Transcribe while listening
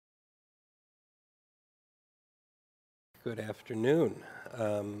Good afternoon.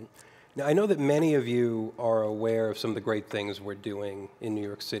 Now, I know that many of you are aware of some of the great things we're doing in New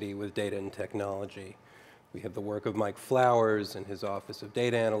York City with data and technology. We have the work of Mike Flowers and his Office of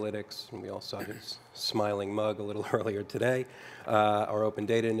Data Analytics, and we all saw his smiling mug a little earlier today, our open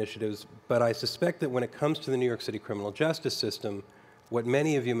data initiatives. But I suspect that when it comes to the New York City criminal justice system, what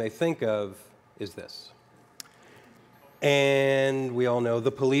many of you may think of is this. And we all know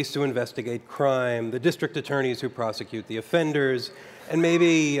the police who investigate crime, the district attorneys who prosecute the offenders, and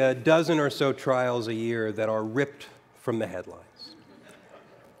maybe a dozen or so trials a year that are ripped from the headlines.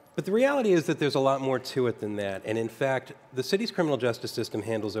 But the reality is that there's a lot more to it than that. And in fact, the city's criminal justice system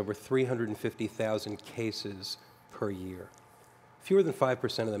handles over 350,000 cases per year. Fewer than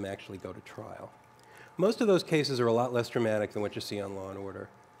 5% of them actually go to trial. Most of those cases are a lot less dramatic than what you see on Law & Order.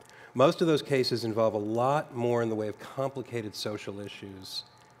 Most of those cases involve a lot more in the way of complicated social issues.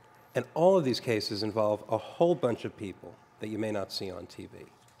 And all of these cases involve a whole bunch of people that you may not see on TV.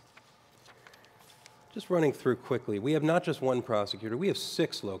 Just running through quickly, we have not just one prosecutor, we have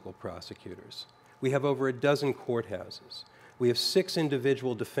 6 local prosecutors. We have over a dozen courthouses. We have 6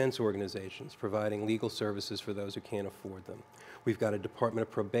 individual defense organizations providing legal services for those who can't afford them. We've got a Department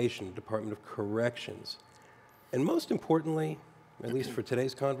of Probation, a Department of Corrections. And most importantly, at least for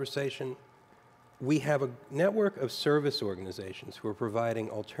today's conversation, we have a network of service organizations who are providing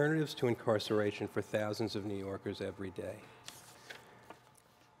alternatives to incarceration for thousands of New Yorkers every day.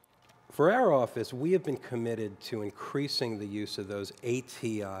 For our office, we have been committed to increasing the use of those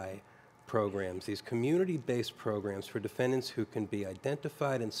ATI programs, these community-based programs for defendants who can be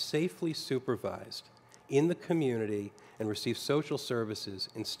identified and safely supervised in the community and receive social services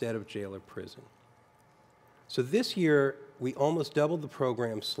instead of jail or prison. So this year, we almost doubled the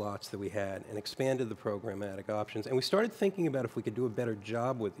program slots that we had and expanded the programmatic options, and we started thinking about if we could do a better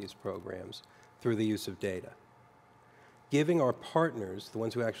job with these programs through the use of data. Giving our partners, the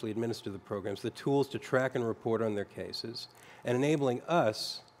ones who actually administer the programs, the tools to track and report on their cases, and enabling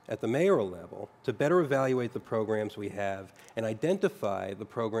us at the mayoral level to better evaluate the programs we have and identify the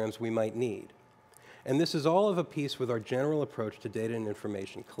programs we might need. And this is all of a piece with our general approach to data and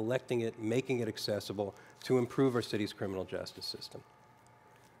information, collecting it, making it accessible to improve our city's criminal justice system.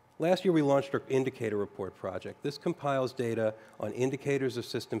 Last year, we launched our Indicator Report project. This compiles data on indicators of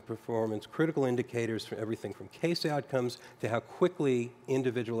system performance, critical indicators for everything from case outcomes to how quickly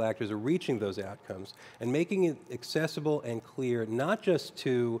individual actors are reaching those outcomes, and making it accessible and clear not just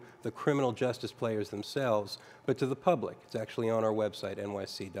to the criminal justice players themselves, but to the public. It's actually on our website,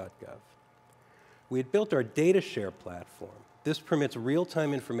 nyc.gov. We had built our data share platform. This permits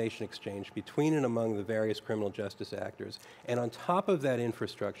real-time information exchange between and among the various criminal justice actors. And on top of that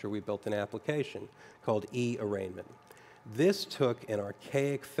infrastructure, we built an application called e-arraignment. This took an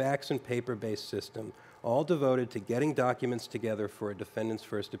archaic fax and paper-based system, all devoted to getting documents together for a defendant's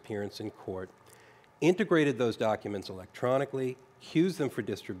first appearance in court, integrated those documents electronically, queues them for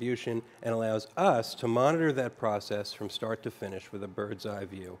distribution, and allows us to monitor that process from start to finish with a bird's eye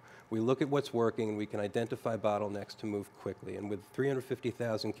view. We look at what's working, and we can identify bottlenecks to move quickly. And with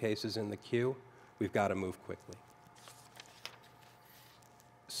 350,000 cases in the queue, we've got to move quickly.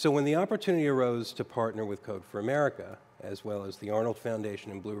 So when the opportunity arose to partner with Code for America, as well as the Arnold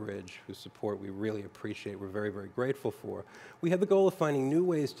Foundation and Blue Ridge, whose support we really appreciate, we're very, very grateful for, we had the goal of finding new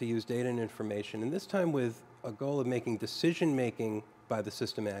ways to use data and information, and this time with a goal of making decision-making by the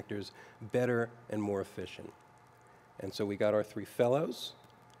system actors better and more efficient. And so we got our 3 fellows,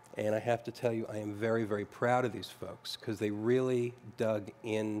 and I have to tell you, I am very, very proud of these folks because they really dug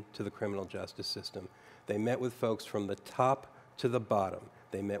into the criminal justice system. They met with folks from the top to the bottom.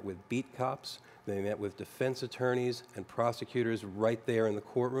 They met with beat cops, they met with defense attorneys and prosecutors right there in the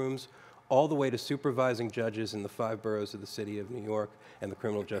courtrooms, all the way to supervising judges in the 5 boroughs of the city of New York and the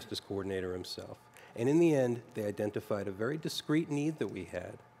criminal justice coordinator himself. And in the end, they identified a very discrete need that we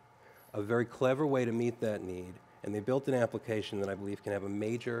had, a very clever way to meet that need, and they built an application that I believe can have a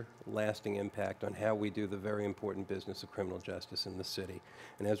major, lasting impact on how we do the very important business of criminal justice in the city.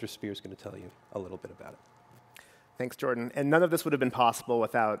 And Ezra Spier is going to tell you a little bit about it. Thanks, Jordan. And none of this would have been possible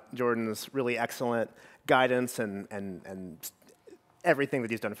without Jordan's really excellent guidance, and everything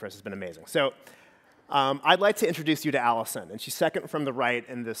that he's done for us has been amazing. So I'd like to introduce you to Allison, and she's second from the right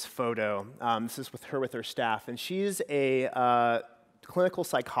in this photo. This is with her staff, and she's a clinical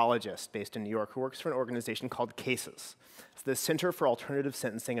psychologist based in New York who works for an organization called CASES. It's the Center for Alternative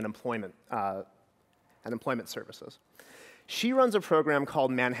Sentencing and Employment Services. She runs a program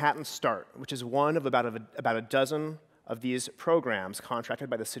called Manhattan Start, which is one of about a dozen of these programs contracted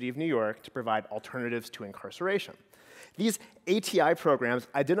by the city of New York to provide alternatives to incarceration. These ATI programs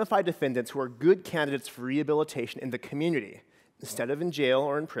identify defendants who are good candidates for rehabilitation in the community instead of in jail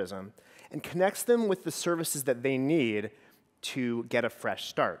or in prison, and connects them with the services that they need to get a fresh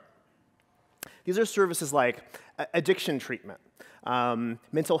start. These are services like addiction treatment,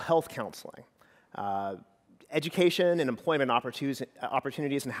 mental health counseling, education and employment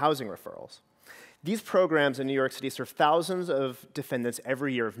opportunities, and housing referrals. These programs in New York City serve thousands of defendants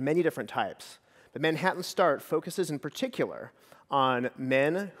every year of many different types. But Manhattan START focuses in particular on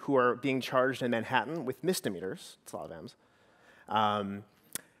men who are being charged in Manhattan with misdemeanors, it's a lot of M's,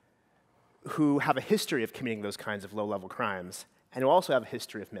 who have a history of committing those kinds of low-level crimes, and who also have a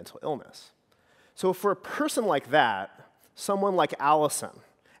history of mental illness. So for a person like that, someone like Allison,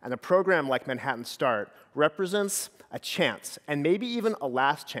 and a program like Manhattan START represents a chance, and maybe even a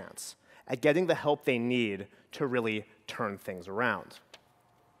last chance, at getting the help they need to really turn things around.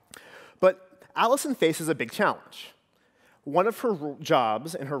 But Allison faces a big challenge. One of her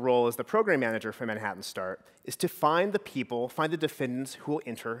jobs in her role as the program manager for Manhattan START is to find the people, find the defendants who will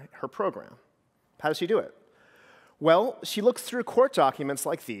enter her program. How does she do it? Well, she looks through court documents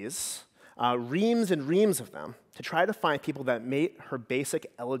like these, reams and reams of them, to try to find people that meet her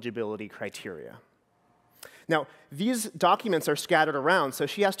basic eligibility criteria. Now, these documents are scattered around, so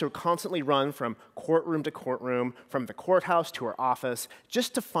she has to constantly run from courtroom to courtroom, from the courthouse to her office,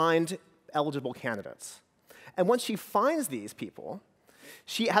 just to find eligible candidates. And once she finds these people,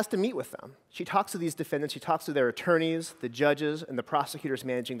 she has to meet with them. She talks to these defendants, she talks to their attorneys, the judges, and the prosecutors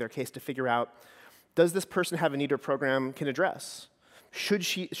managing their case to figure out, does this person have a need her program can address? Should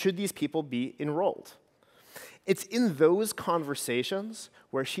these people be enrolled? It's in those conversations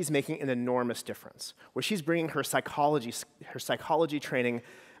where she's making an enormous difference, where she's bringing her psychology training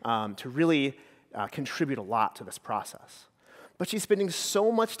to really contribute a lot to this process. But she's spending so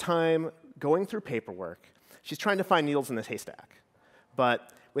much time going through paperwork. She's trying to find needles in this haystack.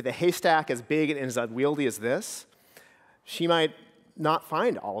 But with a haystack as big and as unwieldy as this, she might not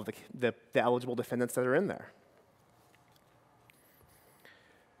find all of the eligible defendants that are in there.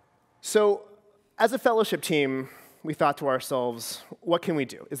 So as a fellowship team, we thought to ourselves, what can we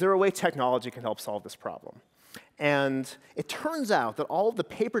do? Is there a way technology can help solve this problem? And it turns out that all of the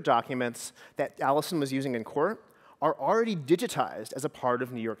paper documents that Allison was using in court are already digitized as a part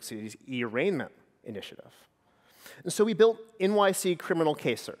of New York City's e-arraignment initiative. And so we built NYC Criminal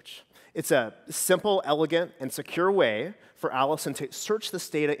Case Search. It's a simple, elegant, and secure way for Allison to search this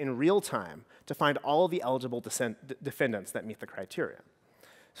data in real time to find all of the eligible defendants that meet the criteria.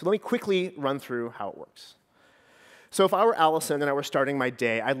 So let me quickly run through how it works. So if I were Allison and I were starting my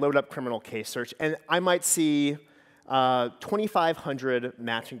day, I'd load up Criminal Case Search, and I might see 2,500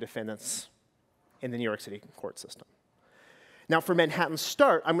 matching defendants in the New York City court system. Now for Manhattan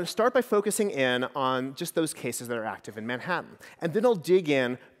START, I'm going to start by focusing in on just those cases that are active in Manhattan. And then I'll dig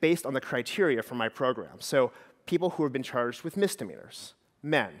in based on the criteria for my program. So people who have been charged with misdemeanors,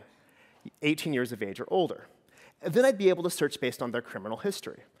 men, 18 years of age or older. And then I'd be able to search based on their criminal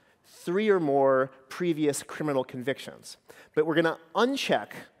history. 3 or more previous criminal convictions. But we're going to uncheck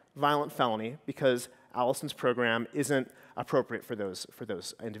violent felony because Allison's program isn't appropriate for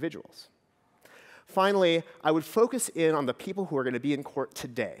those individuals. Finally, I would focus in on the people who are going to be in court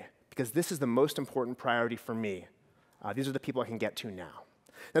today, because this is the most important priority for me. These are the people I can get to now.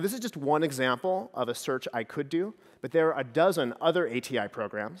 Now, this is just one example of a search I could do, but there are a dozen other ATI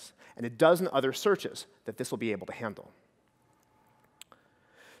programs and a dozen other searches that this will be able to handle.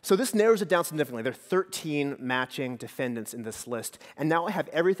 So this narrows it down significantly. There are 13 matching defendants in this list, and now I have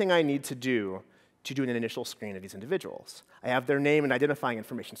everything I need to do an initial screen of these individuals. I have their name and identifying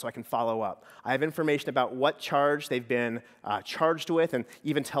information so I can follow up. I have information about what charge they've been charged with, and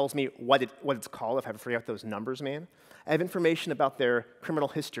even tells me what it's called if I forget what those numbers mean. I have information about their criminal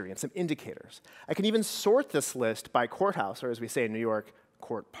history and some indicators. I can even sort this list by courthouse, or as we say in New York,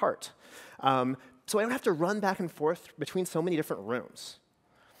 court part. So I don't have to run back and forth between so many different rooms.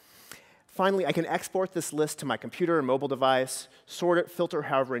 Finally, I can export this list to my computer or mobile device, sort it, filter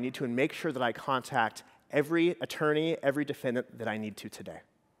however I need to, and make sure that I contact every attorney, every defendant that I need to today.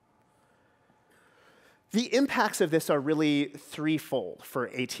 The impacts of this are really threefold for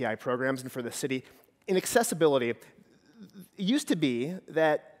ATI programs and for the city. In accessibility, it used to be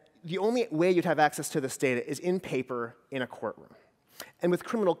that the only way you'd have access to this data is in paper in a courtroom. And with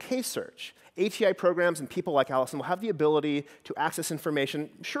criminal case search, ATI programs and people like Allison will have the ability to access information,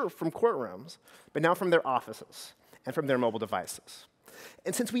 sure, from courtrooms, but now from their offices and from their mobile devices.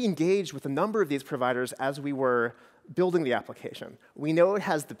 And since we engaged with a number of these providers as we were building the application, we know it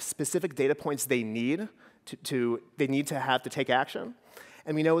has the specific data points they need to have to take action,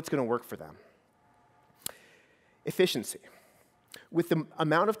 and we know it's going to work for them. Efficiency. With the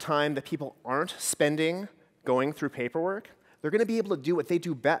amount of time that people aren't spending going through paperwork, they're going to be able to do what they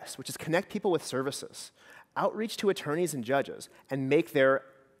do best, which is connect people with services, outreach to attorneys and judges, and make their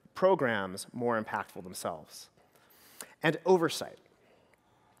programs more impactful themselves. And oversight.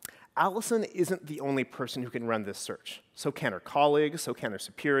 Allison isn't the only person who can run this search. So can her colleagues, so can her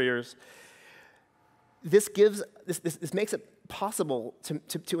superiors. This makes it possible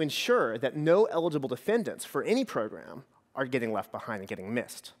to ensure that no eligible defendants for any program are getting left behind and getting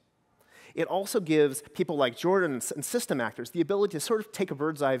missed. It also gives people like Jordan and system actors the ability to sort of take a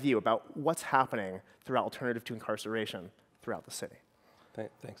bird's eye view about what's happening through alternative to incarceration throughout the city.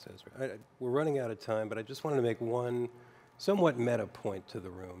 Thanks, Ezra. We're running out of time, but I just wanted to make one somewhat meta point to the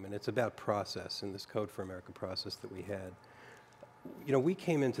room, and it's about process and this Code for America process that we had. You know, we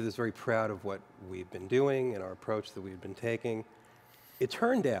came into this very proud of what we've been doing and our approach that we've been taking. It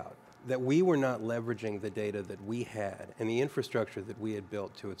turned out that we were not leveraging the data that we had and the infrastructure that we had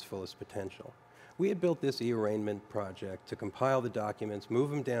built to its fullest potential. We had built this e-arraignment project to compile the documents, move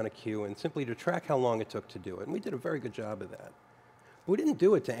them down a queue, and simply to track how long it took to do it, and we did a very good job of that. We didn't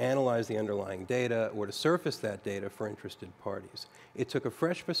do it to analyze the underlying data or to surface that data for interested parties. It took a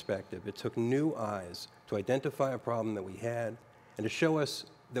fresh perspective. It took new eyes to identify a problem that we had and to show us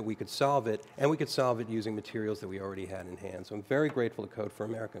that we could solve it, and we could solve it using materials that we already had in hand. So I'm very grateful to Code for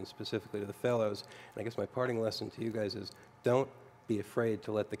America and specifically to the fellows. And I guess my parting lesson to you guys is don't be afraid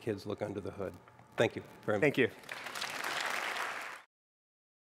to let the kids look under the hood. Thank you very much. Thank you.